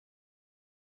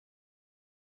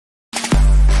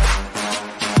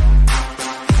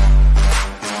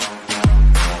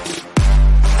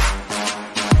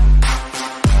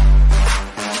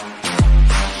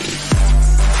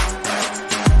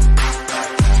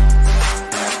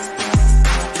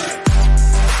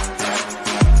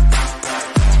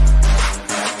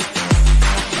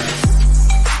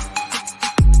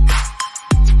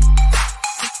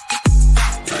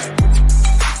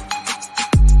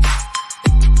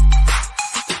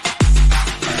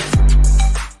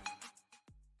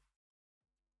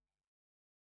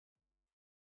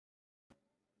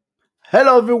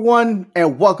Hello, everyone,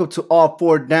 and welcome to All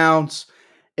Four Downs.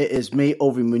 It is me,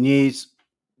 Ovi Muniz,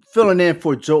 filling in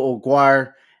for Joe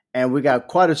O'Guire, and we got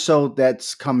quite a show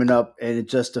that's coming up in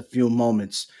just a few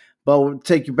moments. But we'll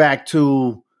take you back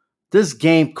to this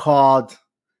game called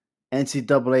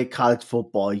NCAA College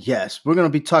Football. Yes, we're going to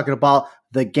be talking about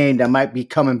the game that might be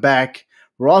coming back.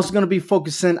 We're also going to be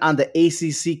focusing on the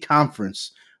ACC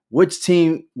conference. Which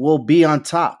team will be on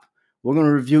top? We're going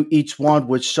to review each one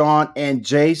with Sean and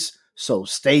Jace, so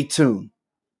stay tuned.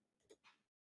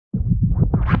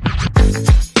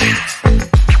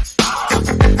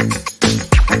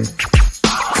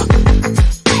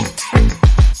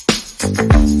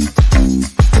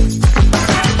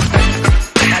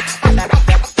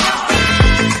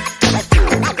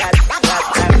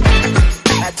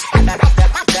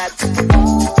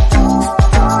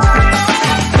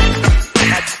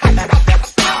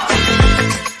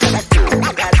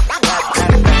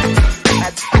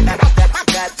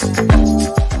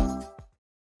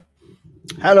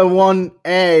 Hello, everyone.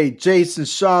 Hey, Jason,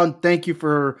 Sean, thank you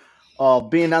for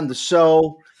being on the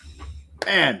show.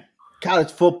 Man,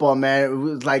 college football, man. It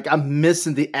was like I'm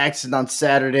missing the action on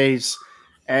Saturdays.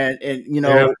 And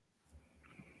Yeah,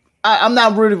 I'm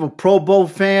not really of a Pro Bowl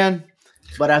fan,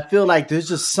 but I feel like there's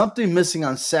just something missing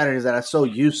on Saturdays that I'm so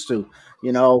used to.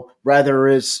 Rather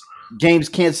it's games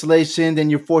cancellation, then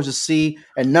you're forced to see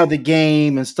another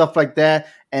game and stuff like that.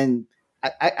 And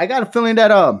I got a feeling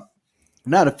that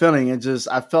not a feeling. It just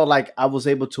I felt like I was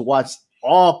able to watch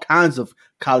all kinds of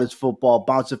college football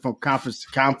bouncing from conference to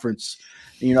conference.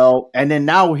 And then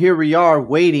now here we are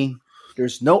waiting.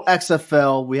 There's no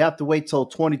XFL. We have to wait till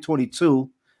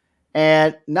 2022.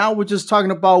 And now we're just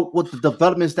talking about what the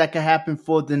developments that can happen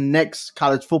for the next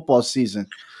college football season.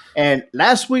 And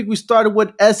last week we started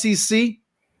with SEC.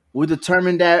 We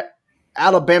determined that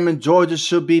Alabama and Georgia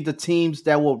should be the teams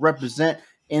that will represent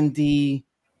in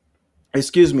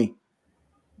excuse me,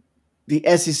 the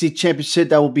SEC championship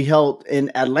that will be held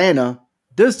in Atlanta.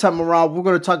 This time around, we're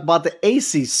going to talk about the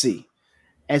ACC.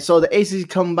 And so the ACC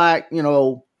come back,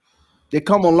 they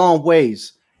come a long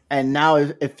ways. And now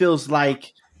it feels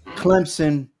like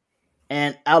Clemson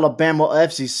and Alabama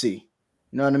FCC. You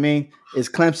know what I mean? Is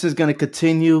Clemson's going to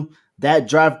continue that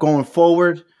drive going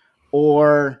forward,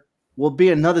 or will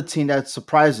be another team that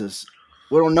surprises?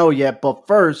 We don't know yet. But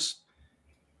first,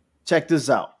 check this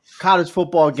out. College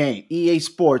football game. EA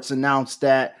Sports announced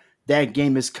that that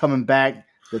game is coming back.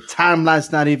 The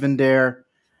timeline's not even there.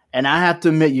 And I have to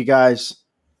admit, you guys,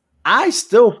 I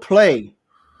still play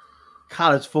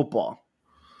college football.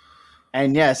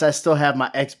 And yes, I still have my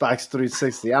Xbox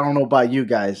 360. I don't know about you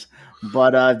guys,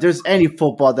 but if there's any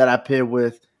football that I play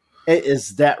with, it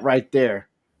is that right there.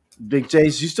 Big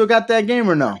J's, you still got that game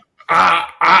or no?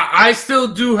 I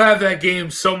still do have that game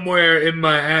somewhere in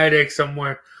my attic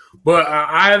somewhere, but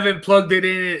I haven't plugged it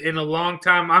in a long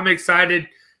time. I'm excited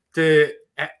to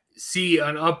see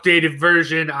an updated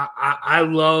version. I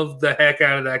love the heck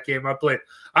out of that game. I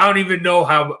don't even know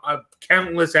how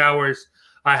countless hours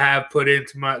I have put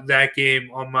into that game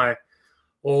on my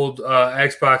old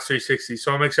Xbox 360.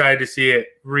 So I'm excited to see it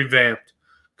revamped.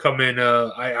 Come in.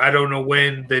 I don't know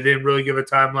when. They didn't really give a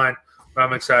timeline, but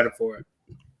I'm excited for it.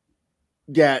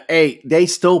 Yeah, hey, they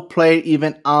still play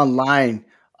even online.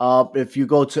 If you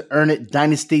go to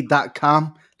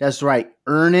earnitdynasty.com, that's right,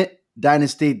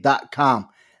 earnitdynasty.com.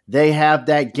 They have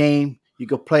that game. You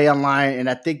can play online, and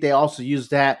I think they also use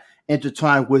that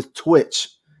intertwined with Twitch.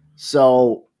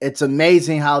 So it's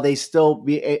amazing how they still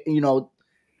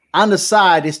on the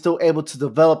side, they're still able to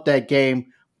develop that game.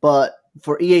 But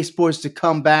for EA Sports to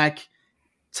come back,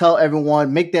 tell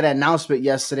everyone, make that announcement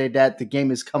yesterday that the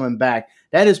game is coming back.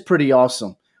 That is pretty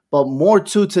awesome. But more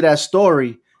to that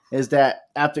story is that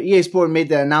after EA Sports made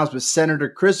that announcement, Senator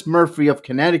Chris Murphy of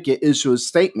Connecticut issued a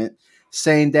statement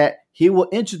saying that he will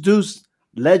introduce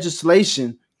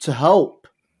legislation to help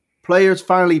players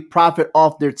finally profit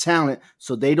off their talent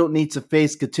so they don't need to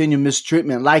face continued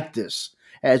mistreatment like this.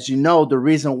 As you know, the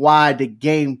reason why the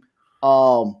game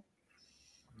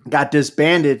got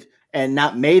disbanded and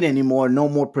not made anymore, no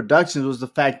more productions, was the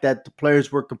fact that the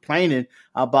players were complaining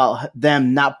about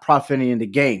them not profiting in the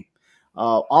game.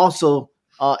 Also,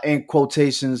 in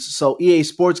quotations, so EA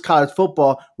Sports College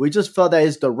Football, we just felt that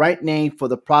it's the right name for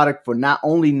the product for not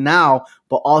only now,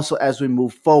 but also as we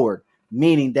move forward,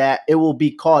 meaning that it will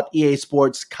be called EA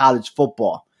Sports College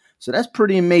Football. So that's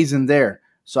pretty amazing there.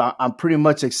 So I'm pretty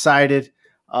much excited.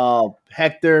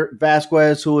 Hector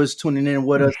Vasquez, who is tuning in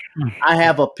with us, I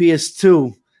have a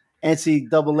PS2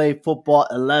 NCAA Football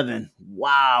 11.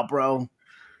 Wow, bro.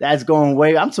 That's going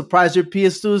way. I'm surprised your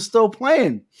PS2 is still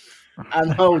playing. I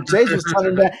know Jace was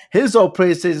telling that his old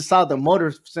PlayStation saw the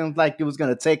motor seemed like it was going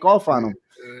to take off on him.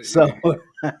 So,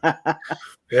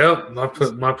 yep, my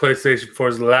PlayStation 4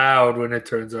 is loud when it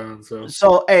turns on.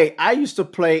 So hey, I used to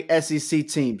play SEC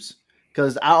teams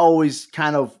because I always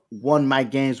kind of won my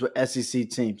games with SEC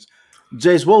teams.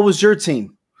 Jace, what was your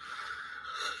team?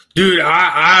 Dude,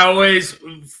 I always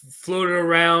floated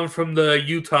around from the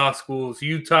Utah schools,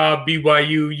 Utah,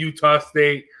 BYU, Utah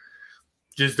State.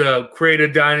 Just create a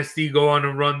dynasty, go on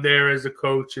a run there as a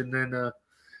coach, and then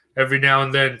every now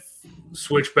and then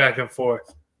switch back and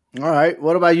forth. All right.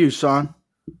 What about you, Sean?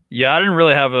 Yeah, I didn't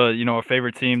really have a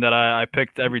favorite team that I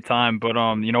picked every time, but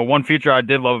one feature I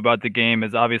did love about the game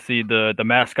is obviously the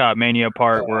mascot mania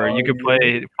part where you could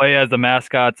play as the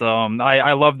mascots.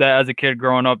 I loved that as a kid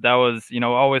growing up. That was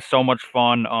always so much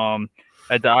fun. I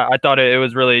thought it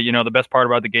was really the best part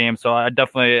about the game. So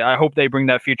I hope they bring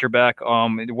that feature back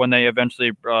when they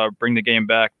eventually bring the game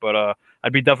back. But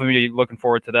I'd be definitely looking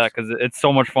forward to that because it's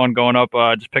so much fun going up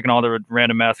just picking all the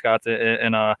random mascots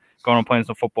and going and playing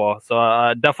some football.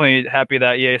 So definitely happy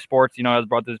that EA Sports has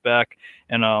brought this back,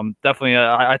 and definitely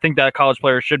I think that college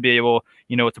players should be able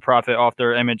to profit off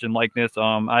their image and likeness.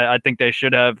 I think they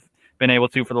should have been able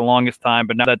to for the longest time,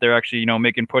 but now that they're actually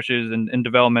making pushes and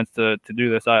developments to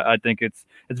do this, I think it's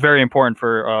very important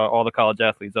for all the college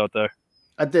athletes out there.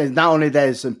 I think not only that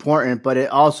it's important, but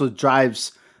it also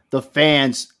drives the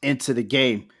fans into the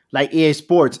game. Like EA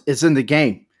Sports is in the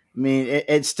game. I mean,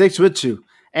 it sticks with you.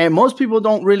 And most people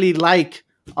don't really like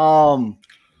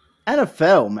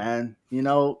NFL, man.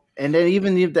 And then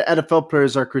even if the NFL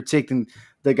players are critiquing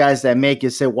the guys that make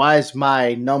it, say, why is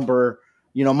my number,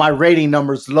 my rating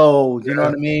number's low, you know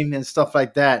what I mean? And stuff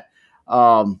like that.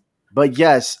 But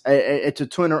yes,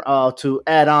 to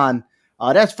add on,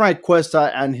 that's Frank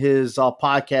Cuesta and his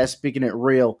podcast, Speaking It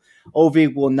Real.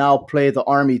 Ovi will now play the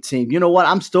Army team. You know what?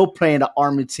 I'm still playing the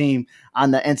Army team on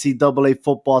the NCAA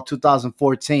football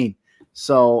 2014.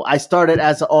 So I started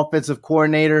as an offensive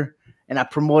coordinator, and I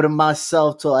promoted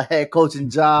myself to a head coaching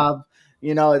job.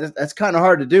 That's kind of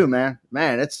hard to do, man.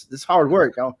 It's hard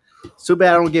work. It's too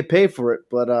bad I don't get paid for it,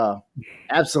 but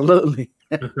absolutely.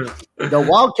 The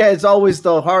Wildcat is always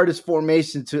the hardest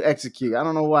formation to execute. I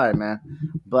don't know why, man.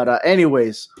 But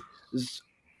anyways,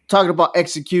 talking about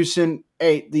execution,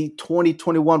 the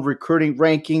 2021 recruiting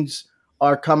rankings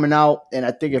are coming out, and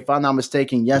I think if I'm not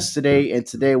mistaken, yesterday and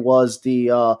today was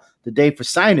the day for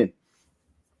signing.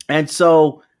 And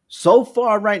so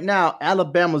far right now,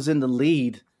 Alabama's in the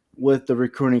lead with the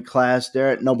recruiting class.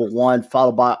 They're at number 1,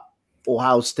 followed by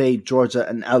Ohio State, Georgia,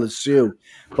 and LSU.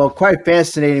 But quite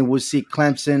fascinating, we'll see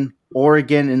Clemson,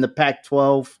 Oregon in the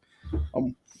Pac-12.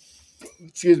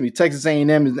 Texas A&M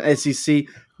in the SEC.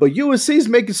 But USC is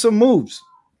making some moves.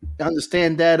 I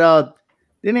understand that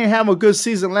they didn't have a good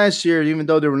season last year, even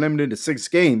though they were limited to 6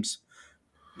 games.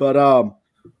 But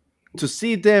to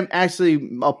see them actually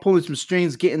pulling some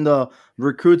strings, getting the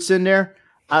recruits in there,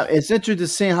 it's interesting to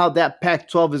see how that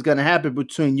Pac-12 is going to happen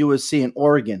between USC and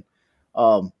Oregon.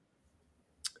 Matter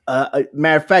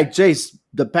of fact, Jace,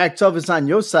 the Pac-12 is on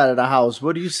your side of the house.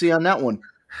 What do you see on that one?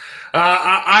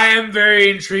 I am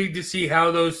very intrigued to see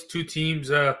how those two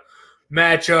teams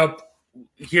match up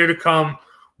here to come.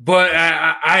 But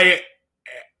I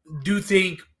do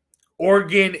think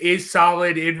Oregon is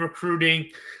solid in recruiting.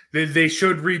 They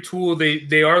should retool.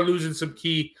 They are losing some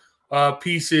key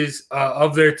pieces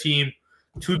of their team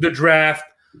to the draft.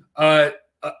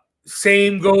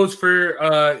 Same goes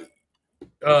for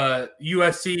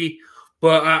USC,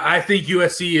 but I think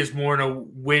USC is more in a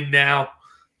win now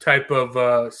type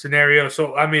of scenario.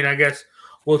 So, I mean, I guess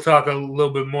we'll talk a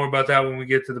little bit more about that when we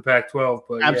get to the Pac-12.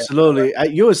 But absolutely,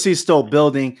 USC is still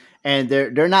building, and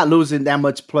they're not losing that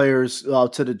much players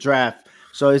to the draft.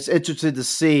 So it's interesting to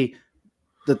see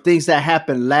the things that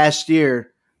happened last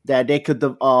year that they could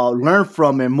learn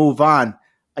from and move on.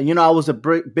 I was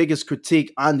the biggest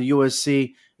critique on the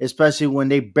USC, especially when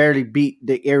they barely beat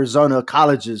the Arizona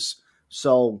colleges.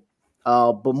 So,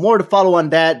 but more to follow on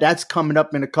that. That's coming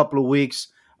up in a couple of weeks.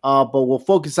 But we'll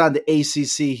focus on the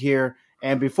ACC here.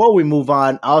 And before we move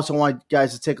on, I also want you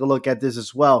guys to take a look at this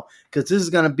as well, because this is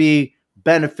going to be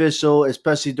beneficial,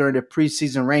 especially during the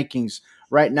preseason rankings.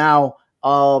 Right now,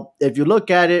 if you look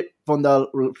at it from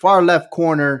the far left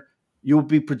corner, you'll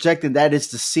be projecting that it's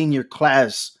the senior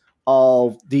class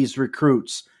of these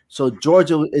recruits. So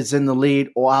Georgia is in the lead,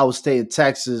 Ohio State and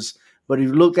Texas. But if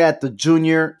you look at the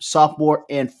junior, sophomore,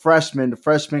 and freshman, the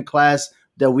freshman class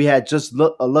that we had just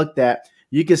looked at,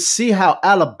 you can see how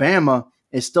Alabama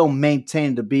is still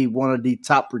maintained to be one of the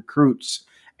top recruits.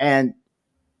 And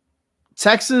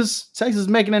Texas is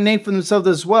making a name for themselves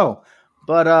as well.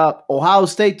 But Ohio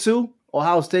State too,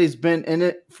 Ohio State's been in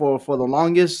it for the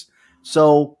longest.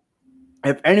 So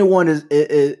if anyone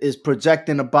is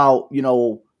projecting about,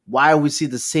 why we see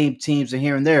the same teams and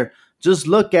here and there, just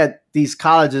look at these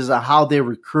colleges and how they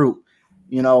recruit.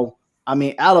 I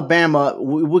mean, Alabama,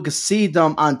 we could see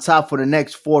them on top for the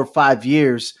next 4 or 5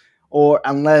 years, or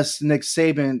unless Nick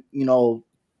Saban,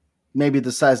 maybe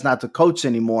decides not to coach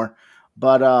anymore.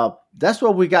 But that's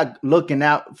what we got looking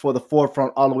out for the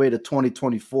forefront all the way to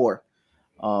 2024.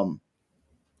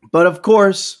 But of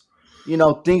course,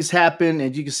 things happen,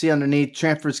 and you can see underneath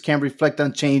transfers can reflect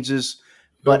on changes.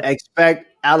 But expect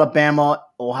Alabama,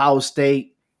 Ohio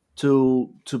State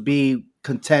to be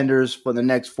contenders for the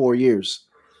next 4 years.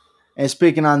 And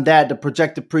speaking on that, the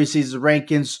projected preseason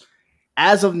rankings,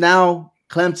 as of now,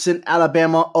 Clemson,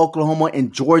 Alabama, Oklahoma,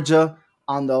 and Georgia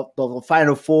on the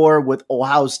Final Four, with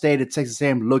Ohio State and Texas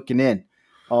A&M looking in.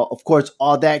 Of course,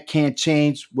 all that can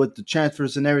change with the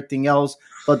transfers and everything else,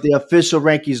 but the official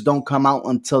rankings don't come out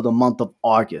until the month of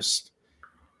August.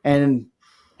 And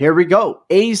here we go.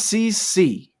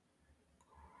 ACC,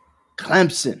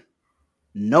 Clemson,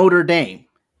 Notre Dame.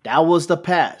 That was the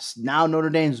past. Now Notre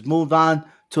Dame's moved on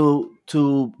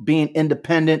to being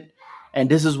independent. And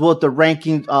this is what the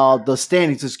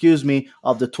standings,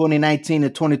 of the 2019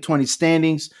 and 2020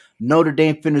 standings. Notre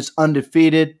Dame finished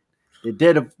undefeated. They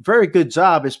did a very good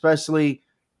job, especially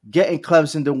getting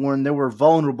Clemson to when they were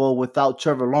vulnerable without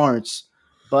Trevor Lawrence.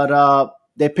 But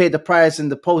they paid the price in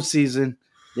the postseason.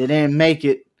 They didn't make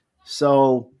it.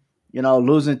 So,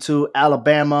 losing to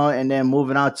Alabama and then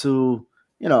moving on to,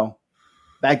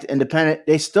 back to independent,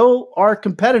 they still are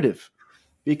competitive.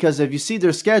 Because if you see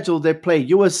their schedule, they play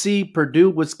USC, Purdue,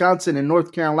 Wisconsin, and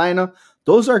North Carolina.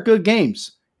 Those are good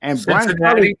games. And Cincinnati,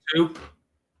 Brian Kelly, too.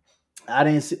 I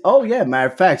didn't see. Oh, yeah.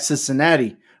 Matter of fact,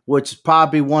 Cincinnati, which is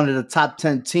probably one of the top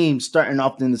 10 teams starting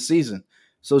off in the season.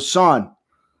 So, Sean,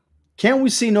 can we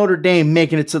see Notre Dame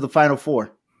making it to the Final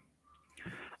Four?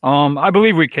 I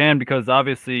believe we can, because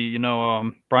obviously,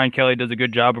 Brian Kelly does a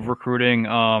good job of recruiting,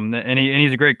 and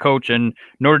he's a great coach, and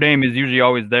Notre Dame is usually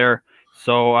always there.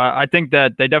 So I think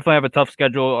that they definitely have a tough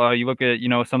schedule. You look at,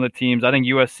 some of the teams. I think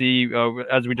USC,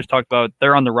 as we just talked about,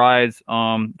 they're on the rise.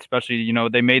 Especially,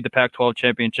 they made the Pac-12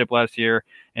 championship last year,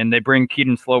 and they bring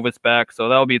Keaton Slovis back. So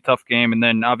that'll be a tough game. And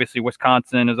then obviously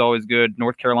Wisconsin is always good.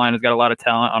 North Carolina's got a lot of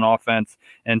talent on offense,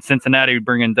 and Cincinnati would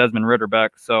bring in Desmond Ridder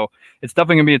back. So it's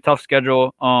definitely gonna be a tough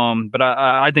schedule. But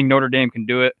I think Notre Dame can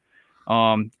do it.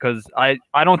 Because I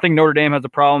don't think Notre Dame has a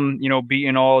problem,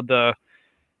 beating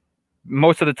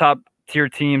most of the top tier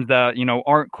teams that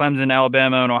aren't Clemson,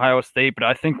 Alabama, and Ohio State. But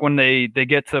I think when they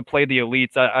get to play the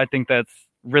elites, I think that's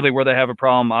really where they have a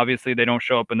problem. Obviously, they don't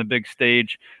show up in the big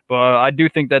stage, but I do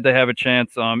think that they have a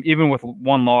chance, even with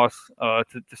one loss, to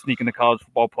sneak in the college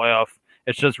football playoff.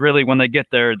 It's just really when they get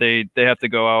there, they have to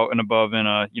go out and above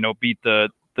and beat the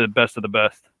best of the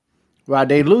best. Right,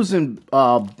 they losing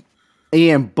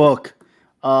Ian Book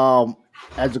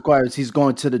as required. He's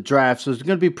going to the draft, so it's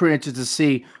going to be pretty interesting to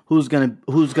see who's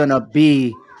gonna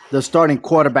be the starting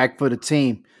quarterback for the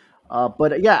team.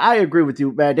 But yeah, I agree with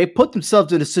you, man. They put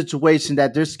themselves in a situation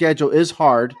that their schedule is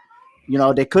hard.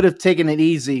 They could have taken it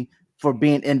easy for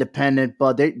being independent,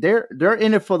 but they're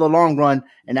in it for the long run.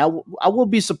 And I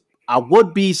would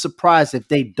be surprised if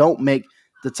they don't make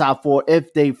the top four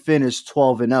if they finish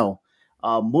 12-0.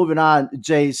 Moving on,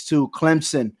 Jays, to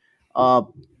Clemson.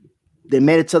 They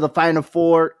made it to the Final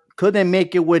Four. Could they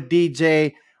make it with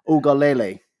DJ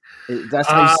Uiagalelei? That's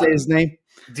how you say his name?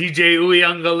 DJ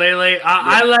Uiagalelei.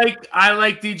 I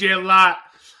like DJ a lot.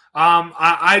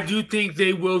 I do think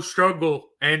they will struggle,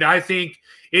 and I think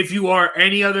if you are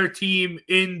any other team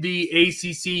in the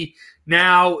ACC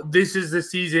now, this is the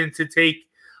season to take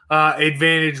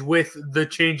advantage with the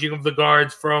changing of the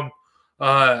guards from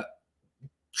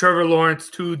Trevor Lawrence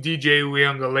to DJ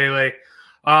Uiagalelei.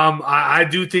 I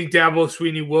do think Dabo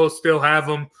Swinney will still have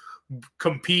them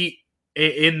compete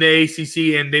in the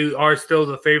ACC, and they are still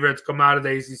the favorites come out of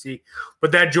the ACC.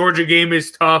 But that Georgia game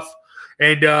is tough,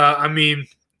 and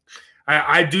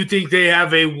I do think they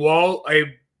have a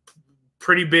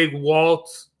pretty big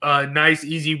waltz, nice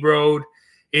easy road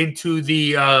into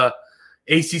the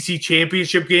ACC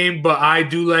championship game. But I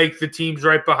do like the teams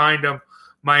right behind them,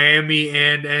 Miami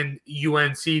and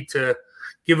UNC, to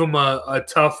give them a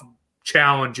tough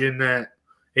challenge in that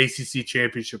ACC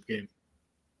championship game.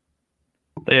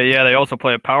 Yeah, they also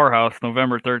play at Powerhouse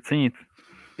November 13th.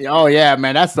 Oh yeah,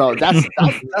 man, that's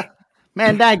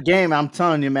man, that game. I'm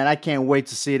telling you, man, I can't wait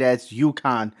to see that. It's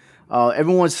UConn.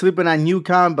 Everyone's sleeping on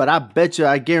UConn, but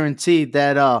I guarantee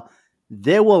that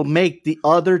they will make the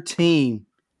other team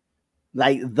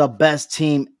like the best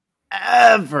team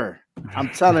ever I'm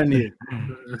telling you.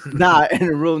 Nah, in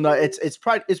the room, no, it's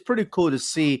pretty cool to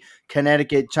see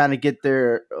Connecticut trying to get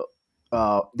that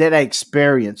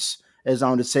experience, as I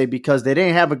want to say, because they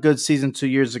didn't have a good season 2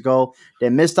 years ago. They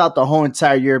missed out the whole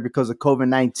entire year because of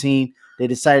COVID-19. They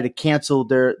decided to cancel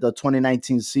the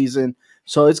 2019 season,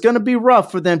 so it's going to be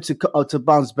rough for them to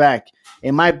bounce back.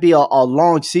 It might be a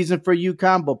long season for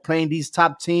UConn, but playing these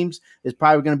top teams is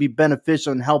probably going to be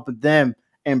beneficial in helping them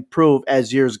improve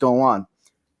as years go on.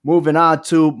 Moving on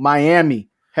to Miami,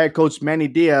 head coach Manny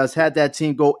Diaz had that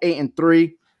team go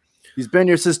 8-3. He's been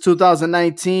here since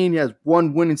 2019. He has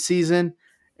one winning season,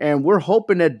 and we're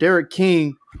hoping that Derek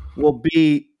King will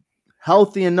be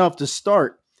healthy enough to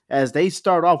start, as they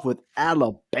start off with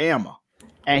Alabama.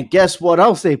 And guess what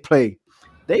else they play?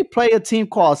 They play a team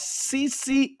called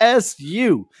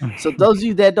CCSU. So those of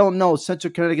you that don't know,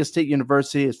 Central Connecticut State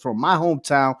University is from my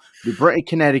hometown, New Britain,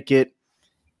 Connecticut.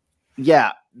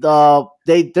 Yeah,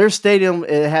 their stadium,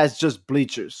 it has just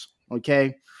bleachers,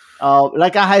 okay?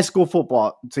 Like a high school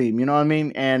football team, you know what I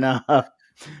mean? And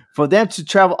for them to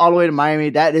travel all the way to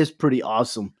Miami, that is pretty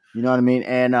awesome, you know what I mean?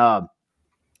 And I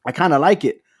kind of like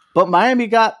it. But Miami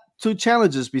got two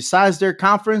challenges. Besides their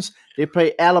conference, they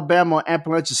play Alabama and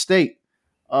Appalachian State.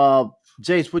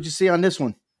 Jace, what'd you see on this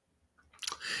one?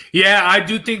 Yeah, I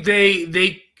do think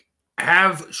they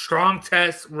have strong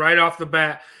tests right off the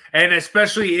bat. And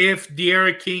especially if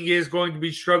De'Aaron King is going to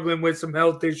be struggling with some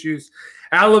health issues.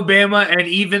 Alabama, and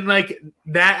even like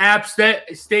that App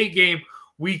State game,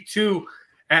 week 2,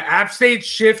 App State's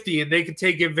shifty, and they can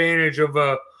take advantage of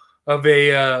a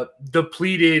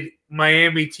depleted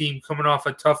Miami team coming off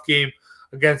a tough game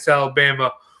against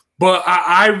Alabama. But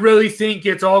I really think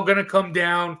it's all going to come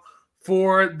down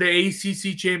for the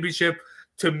ACC championship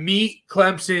to meet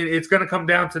Clemson. It's going to come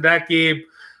down to that game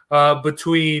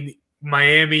between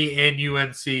Miami and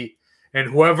UNC, and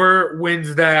whoever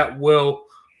wins that will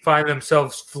find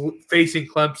themselves facing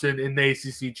Clemson in the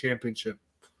ACC championship.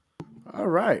 All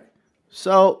right.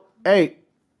 So, hey,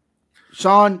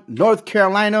 Sean, North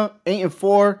Carolina,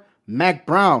 8-4, Mac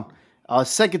Brown.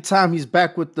 Second time he's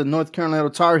back with the North Carolina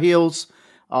Tar Heels.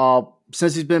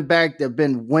 Since he's been back, they've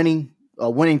been winning, a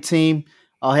winning team.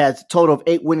 He has a total of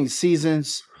 8 winning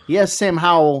seasons. He has Sam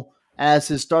Howell as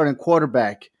his starting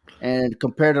quarterback. And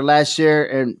compared to last year,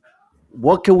 and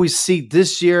what can we see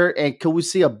this year, and can we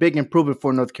see a big improvement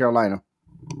for North Carolina?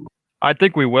 I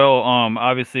think we will.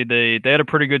 Obviously they had a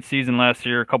pretty good season last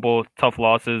year, a couple of tough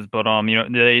losses, but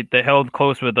they held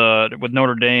close with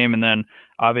Notre Dame, and then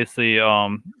obviously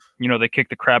they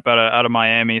kicked the crap out of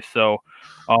Miami. So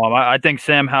I think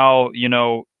Sam Howell,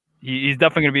 he's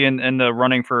definitely going to be in the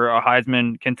running for a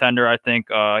Heisman contender. I think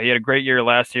he had a great year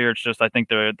last year. It's just I think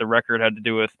the record had to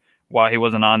do with why he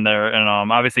wasn't on there, and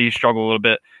obviously he struggled a little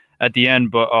bit at the end.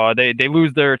 But they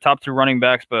lose their top 2 running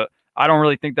backs, but I don't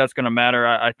really think that's going to matter.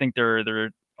 I think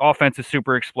their offense is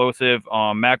super explosive.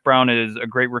 Mac Brown is a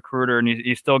great recruiter, and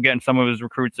he's still getting some of his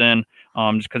recruits in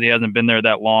just because he hasn't been there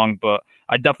that long. But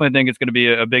I definitely think it's going to be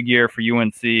a big year for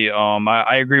UNC.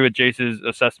 I agree with Jace's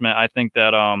assessment. I think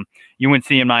that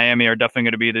UNC and Miami are definitely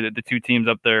going to be the 2 teams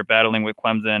up there battling with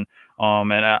Clemson.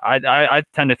 And I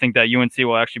tend to think that UNC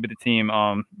will actually be the team,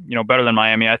 better than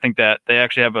Miami. I think that they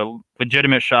actually have a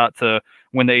legitimate shot to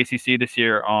win the ACC this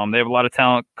year. They have a lot of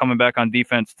talent coming back on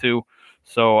defense too.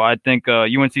 So I think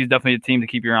UNC is definitely a team to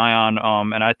keep your eye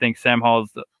on. And I think Sam Howell,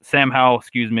 is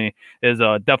definitely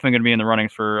going to be in the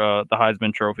runnings for the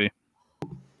Heisman Trophy.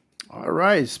 All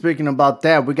right. Speaking about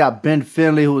that, we got Ben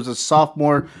Finley, who is a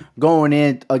sophomore going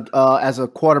in as a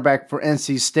quarterback for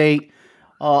NC State.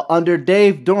 Under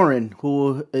Dave Doran,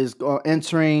 who is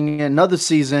entering another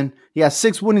season. He has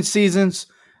 6 winning seasons.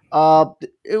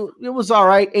 It was all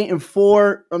right,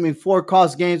 8-4. I mean, 4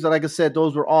 cost games, but like I said,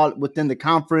 those were all within the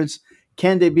conference.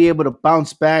 Can they be able to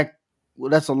bounce back? Well,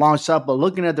 that's a long shot, but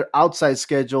looking at their outside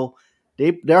schedule,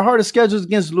 their hardest schedule is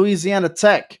against Louisiana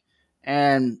Tech.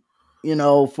 And,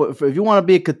 for if you want to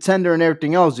be a contender and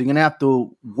everything else, you're going to have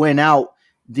to win out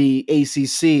the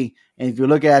ACC. And if you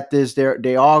look at this, they're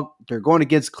going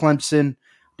against Clemson.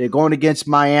 They're going against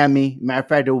Miami. Matter of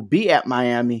fact, they will be at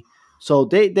Miami. So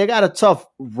they got a tough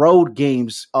road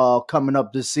games coming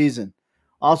up this season.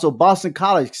 Also, Boston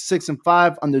College,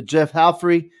 6-5 under Jeff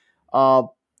Halfrey. 1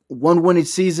 winning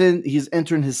season. He's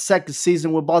entering his 2nd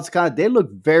season with Boston College. They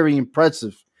look very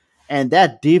impressive. And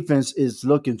that defense is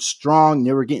looking strong.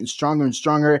 They were getting stronger and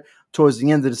stronger towards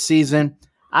the end of the season.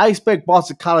 I expect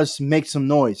Boston College to make some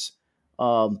noise.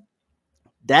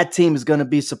 That team is going to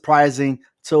be surprising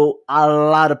to a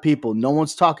lot of people. No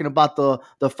one's talking about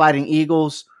the Fighting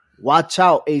Eagles. Watch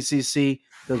out, ACC,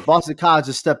 because Boston College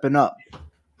is stepping up.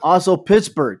 Also,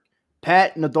 Pittsburgh,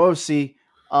 Pat Narduzzi,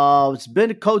 It's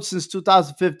been a coach since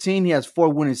 2015. He has 4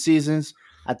 winning seasons.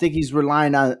 I think he's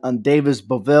relying on Davis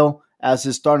Boville as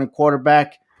his starting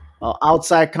quarterback.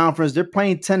 Outside conference, they're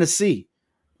playing Tennessee,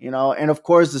 and of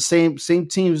course the same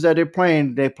teams that they're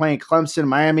playing Clemson,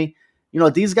 Miami.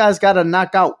 These guys got to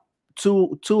knock out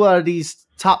two out of these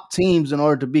top teams in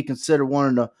order to be considered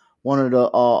one of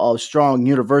the strong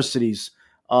universities.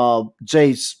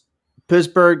 Jace,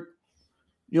 Pittsburgh,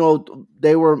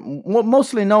 they were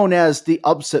mostly known as the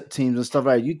upset teams and stuff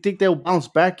like that. You think they'll bounce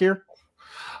back here?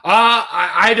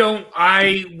 I don't.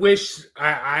 I wish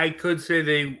I could say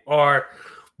they are,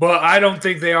 but I don't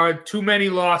think they are. Too many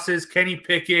losses. Kenny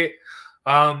Pickett,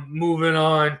 moving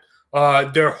on.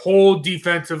 Their whole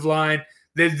defensive line.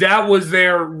 That was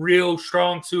their real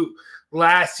strong suit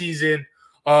last season.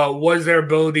 Was their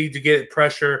ability to get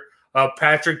pressure.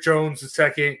 Patrick Jones, the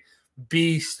second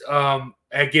beast,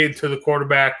 at getting to the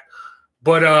quarterback,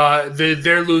 but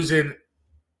they're losing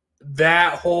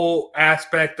that whole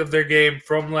aspect of their game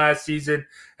from last season,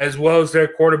 as well as their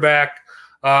quarterback.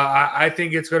 I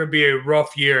think it's going to be a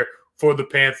rough year for the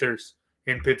Panthers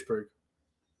in Pittsburgh.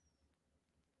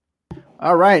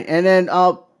 All right, and then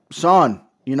Sean,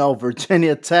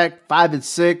 Virginia Tech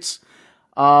 5-6.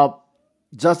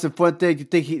 Justin Fuente, you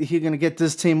think he's going to get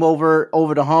this team over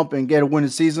the hump and get a winning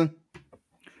season?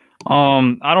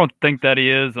 I don't think that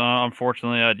he is.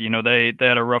 Unfortunately, they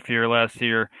had a rough year last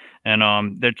year,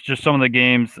 and there's just some of the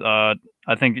games.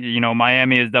 I think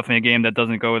Miami is definitely a game that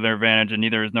doesn't go with their advantage, and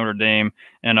neither is Notre Dame.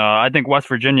 And I think West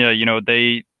Virginia,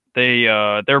 they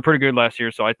were pretty good last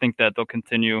year, so I think that they'll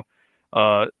continue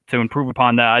to improve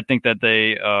upon that. I think that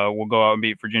they will go out and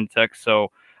beat Virginia Tech.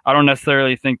 So I don't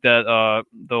necessarily think that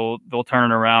they'll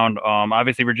turn it around.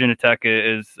 Obviously, Virginia Tech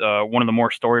is one of the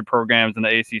more storied programs in the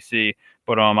ACC.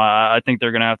 But I think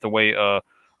they're going to have to wait a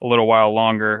little while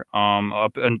longer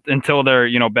until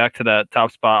they're back to that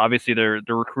top spot. Obviously, their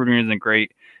recruiting isn't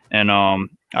great, and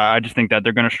I just think that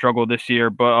they're going to struggle this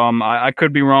year. But I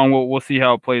could be wrong. We'll see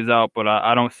how it plays out. But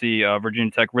I don't see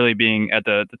Virginia Tech really being at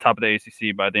the top of the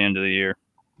ACC by the end of the year.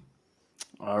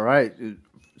 All right.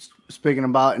 Speaking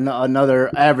about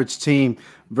another average team,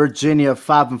 Virginia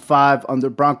 5-5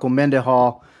 under Bronco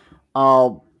Mendenhall.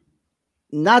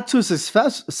 Not too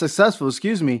successful,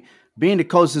 being the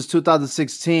coach since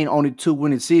 2016, only 2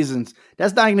 winning seasons.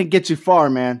 That's not going to get you far,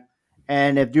 man.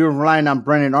 And if you're relying on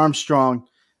Brennan Armstrong,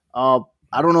 I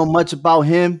don't know much about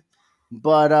him,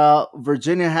 but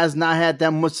Virginia has not had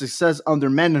that much success under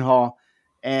Mendenhall,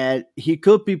 and he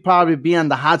could probably be on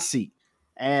the hot seat.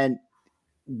 And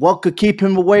what could keep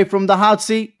him away from the hot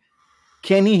seat?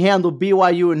 Can he handle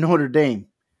BYU and Notre Dame?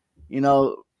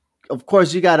 Of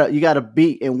course, you gotta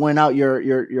beat and win out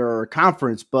your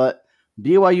conference, but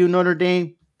BYU Notre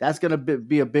Dame, that's gonna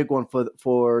be a big one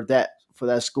for that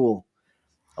school.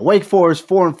 Wake Forest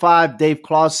 4-5. Dave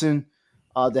Clawson,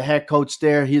 the head coach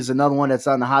there, he's another one that's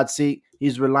on the hot seat.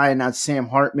 He's relying on Sam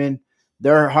Hartman.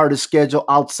 Their hardest schedule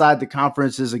outside the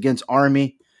conference is against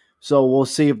Army, so we'll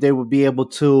see if they will be able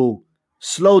to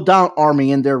slow down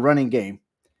Army in their running game.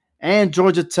 And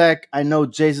Georgia Tech, I know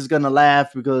Jace is gonna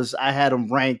laugh because I had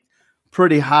them ranked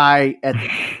pretty high at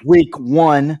week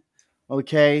 1.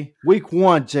 Okay, week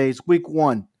 1, Jace, week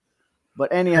 1.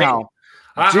 But anyhow,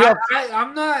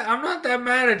 I'm not that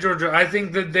mad at Georgia. I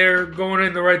think that they're going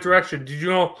in the right direction. Did you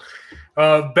know,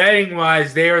 betting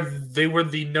wise, they were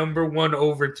the number 1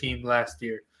 over team last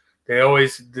year. They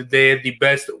had the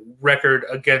best record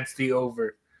against the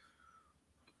over.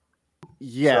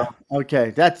 Yeah. So,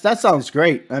 okay. That sounds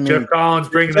great. I mean, Jeff Collins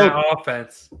bringing that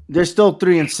offense. They're still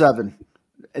 3-7.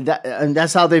 And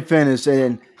that's how they finished,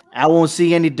 and I won't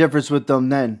see any difference with them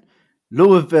then.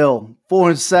 Louisville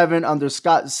 4-7 under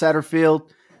Scott Satterfield,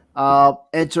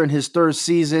 entering his 3rd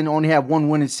season. Only have 1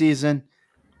 winning season.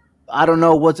 I don't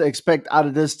know what to expect out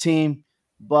of this team,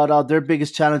 but their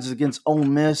biggest challenge is against Ole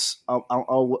Miss,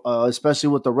 especially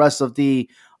with the rest of the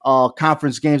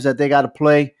conference games that they got to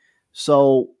play.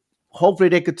 So hopefully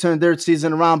they could turn their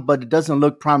season around, but it doesn't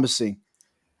look promising.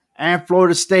 And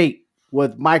Florida State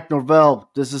with Mike Norvell,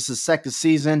 this is his 2nd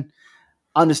season.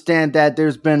 Understand that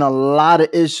there's been a lot of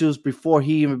issues before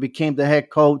he even became the head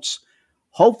coach.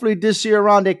 Hopefully this year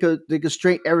around they could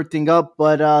straighten everything up,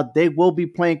 but they will be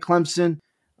playing Clemson.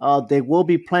 They will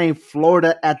be playing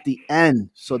Florida at the end.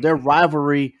 So their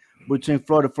rivalry between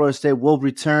Florida and Florida State will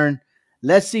return.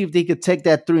 Let's see if they could take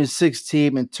that 3-6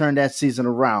 team and turn that season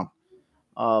around.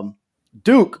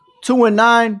 Duke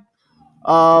 2-9.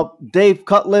 Dave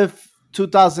Cutcliffe,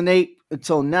 2008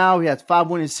 until now, he has 5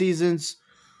 winning seasons.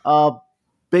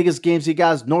 Biggest games he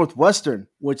got is Northwestern,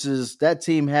 which is that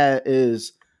team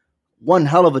is one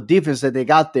hell of a defense that they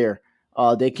got there.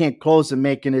 They can't close to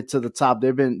making it to the top.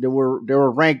 They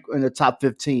were ranked in the top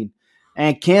 15,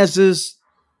 and Kansas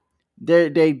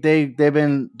they've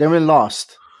been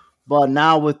lost. But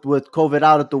now with COVID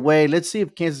out of the way, let's see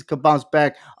if Kansas can bounce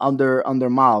back under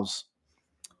Miles.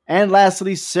 And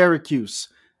lastly, Syracuse,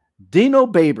 Dino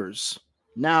Babers.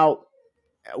 Now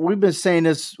we've been saying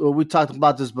this. We talked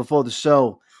about this before the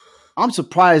show. I'm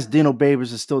surprised Dino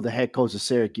Babers is still the head coach of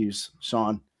Syracuse,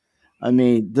 Sean. I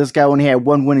mean, this guy only had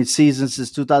one winning season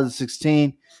since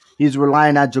 2016. He's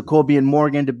relying on Jacoby and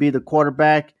Morgan to be the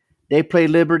quarterback. They play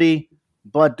Liberty,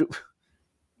 but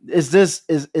is this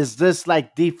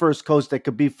like the first coach that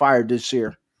could be fired this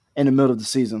year in the middle of the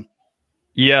season?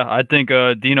 Yeah, I think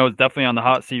Dino is definitely on the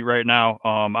hot seat right now.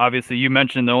 Obviously, you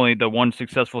mentioned only the one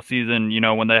successful season,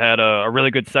 when they had a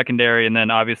really good secondary, and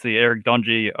then obviously Eric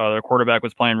Dungy, their quarterback,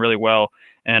 was playing really well.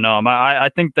 And I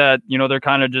think that, they're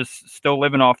kind of just still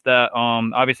living off that.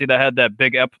 Obviously, they had that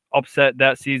big upset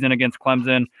that season against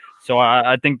Clemson. So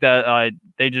I think that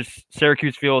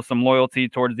Syracuse feels some loyalty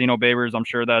towards Dino Babers. I'm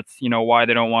sure that's, why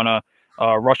they don't want to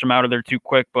rush them out of there too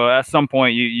quick. But at some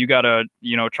point, you got to,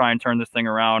 try and turn this thing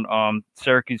around.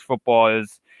 Syracuse football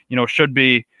should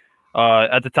be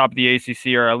at the top of the ACC,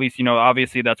 or at least,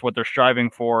 obviously that's what they're striving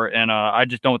for. And I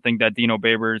just don't think that Dino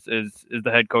Babers is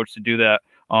the head coach to do that.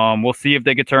 We'll see if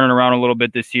they could turn it around a little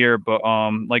bit this year. But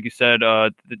like you said,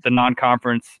 the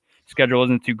non-conference schedule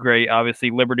isn't too great.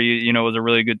 Obviously, Liberty, is a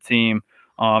really good team.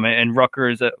 And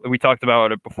Rutgers, we talked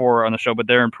about it before on the show, but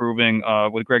they're improving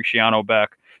with Greg Schiano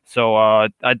back. So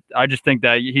I just think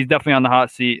that he's definitely on the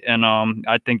hot seat, and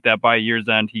I think that by year's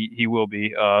end he will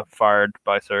be fired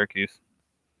by Syracuse.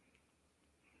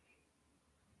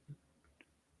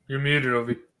 You're muted,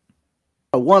 Ovi.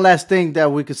 One last thing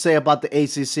that we could say about the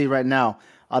ACC right now,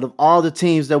 out of all the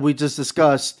teams that we just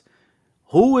discussed,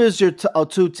 who is your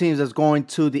two teams that's going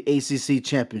to the ACC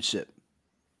championship?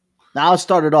 Now I'll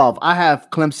start it off. I have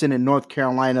Clemson and North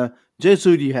Carolina. Jace,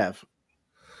 who do you have?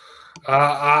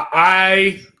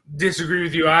 I disagree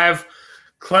with you. I have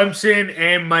Clemson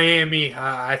and Miami.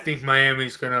 I think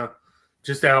Miami's going to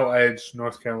just out-edge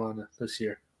North Carolina this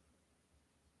year.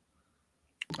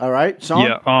 All right, Sean?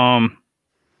 Yeah,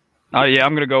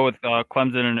 I'm going to go with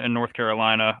Clemson and North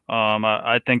Carolina.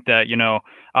 I think that,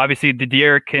 obviously the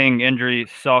De'Aaron King injury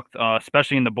sucked,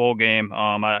 especially in the bowl game.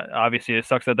 Obviously it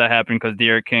sucks that happened because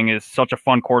De'Aaron King is such a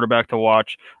fun quarterback to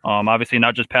watch. Obviously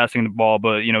not just passing the ball,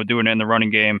 but, doing it in the running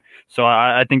game. So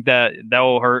I think that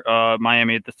will hurt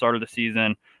Miami at the start of the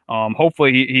season.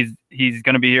 Hopefully he's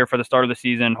going to be here for the start of the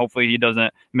season. Hopefully he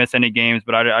doesn't miss any games,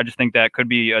 but I just think that could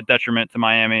be a detriment to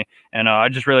Miami. And I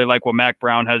just really like what Mac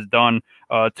Brown has done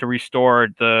to restore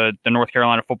the North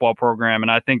Carolina football program. And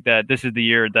I think that this is the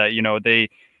year that,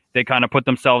 they kind of put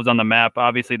themselves on the map.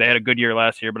 Obviously they had a good year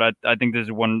last year, but I think this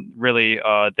is when really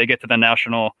they get to the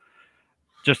national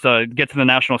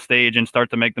stage and start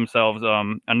to make themselves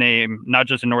a name, not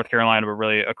just in North Carolina, but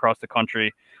really across the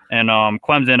country. And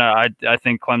Clemson, I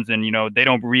think Clemson, they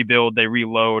don't rebuild, they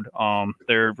reload.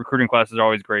 Their recruiting classes are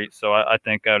always great. So I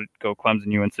think I'd go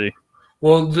Clemson, UNC.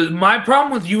 Well, my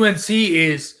problem with UNC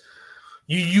is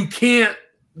you can't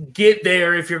get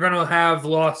there if you're going to have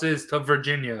losses to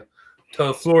Virginia,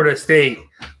 to Florida State.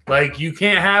 Like, you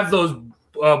can't have those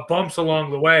bumps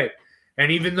along the way.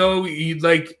 And even though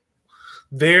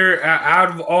they're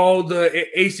out of all the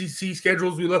ACC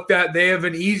schedules we looked at, they have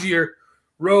an easier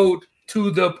road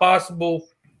to the possible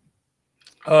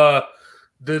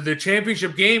the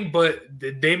championship game, but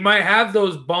they might have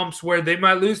those bumps where they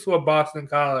might lose to a Boston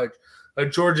College, a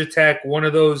Georgia Tech, one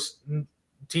of those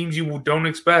teams you don't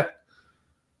expect.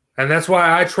 And that's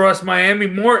why I trust Miami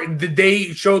more.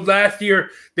 They showed last year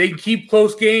they keep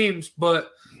close games,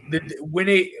 but when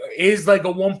it is like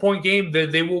a 1-point game,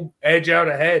 they will edge out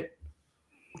ahead.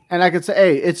 And I could say,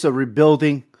 hey, it's a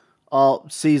rebuilding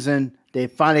season. They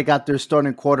finally got their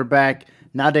starting quarterback.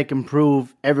 Now they can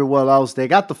prove everywhere else. They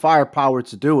got the firepower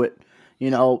to do it.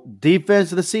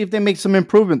 Defense, let's see if they make some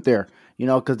improvement there.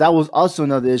 Because that was also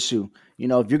another issue.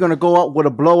 If you're going to go out with a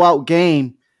blowout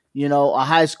game, a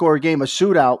high score game, a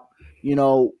shootout,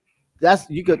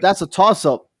 that's a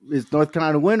toss-up. Is North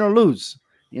Carolina win or lose?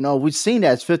 We've seen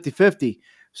that. It's 50-50.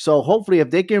 So hopefully if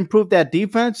they can improve that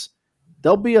defense,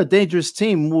 they'll be a dangerous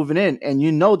team moving in. And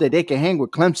that they can hang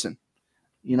with Clemson.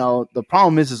 The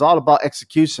problem is it's all about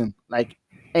execution, like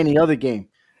any other game.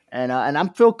 And I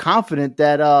feel confident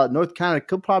that North Carolina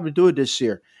could probably do it this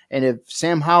year. And if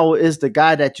Sam Howell is the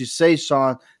guy that you say,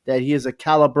 Sean, that he is a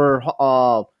caliber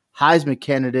Heisman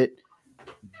candidate,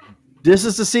 this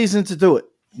is the season to do it.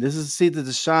 This is the season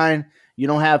to shine. You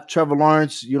don't have Trevor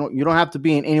Lawrence. You don't have to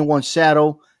be in anyone's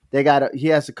shadow. He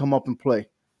has to come up and play.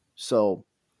 So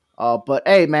But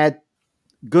hey, man,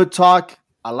 good talk.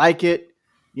 I like it.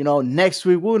 Next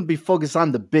week we're going to be focused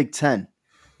on the Big Ten.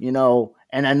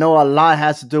 And I know a lot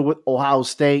has to do with Ohio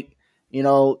State.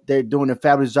 They're doing a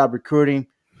fabulous job recruiting.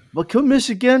 But could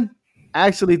Michigan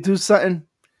actually do something?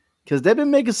 Because they've been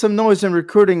making some noise in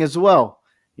recruiting as well.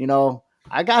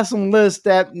 I got some lists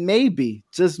that maybe,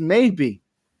 just maybe,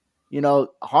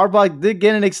 Harbaugh did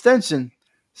get an extension.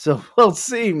 So we'll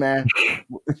see, man.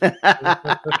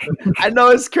 I know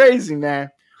it's crazy, man.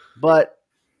 But,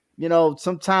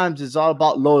 sometimes it's all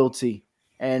about loyalty.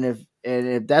 And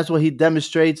if that's what he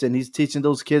demonstrates and he's teaching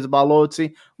those kids about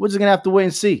loyalty, we're just gonna have to wait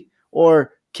and see.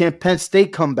 Or can Penn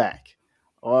State come back?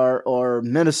 Or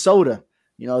Minnesota?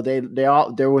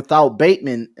 They're without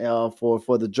Bateman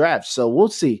for the draft. So we'll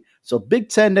see. So Big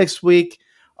Ten next week.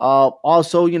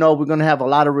 Also, we're gonna have a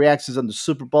lot of reactions on the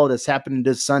Super Bowl that's happening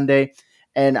this Sunday.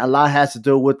 And a lot has to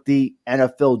do with the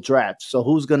NFL draft. So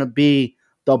who's gonna be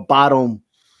the bottom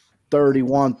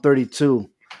 31, 32,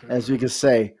 as we could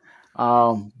say.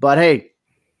 But hey,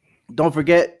 don't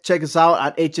forget, check us out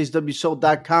at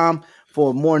hhwshow.com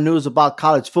for more news about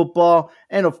college football.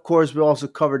 And of course, we also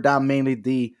cover down mainly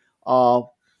the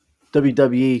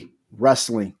WWE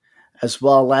wrestling, as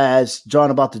well as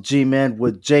John About the G-Men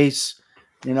with Jace,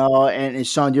 and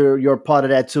Sean, you're a part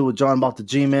of that too with John About the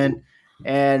G-Men.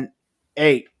 And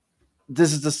hey,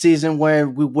 this is the season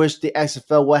when we wish the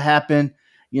XFL would happen.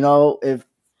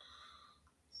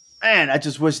 I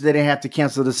just wish they didn't have to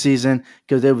cancel the season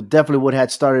because they definitely would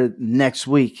have started next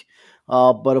week.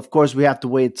 But of course, we have to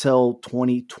wait till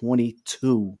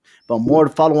 2022. But more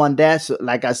to follow on that. So,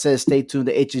 like I said, stay tuned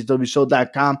to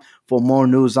hhwshow.com for more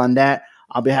news on that.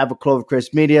 On behalf of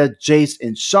Clovercrest Media, Jace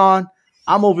and Sean,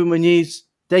 I'm Ovi Muniz.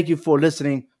 Thank you for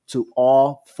listening to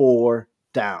All Four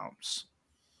Downs.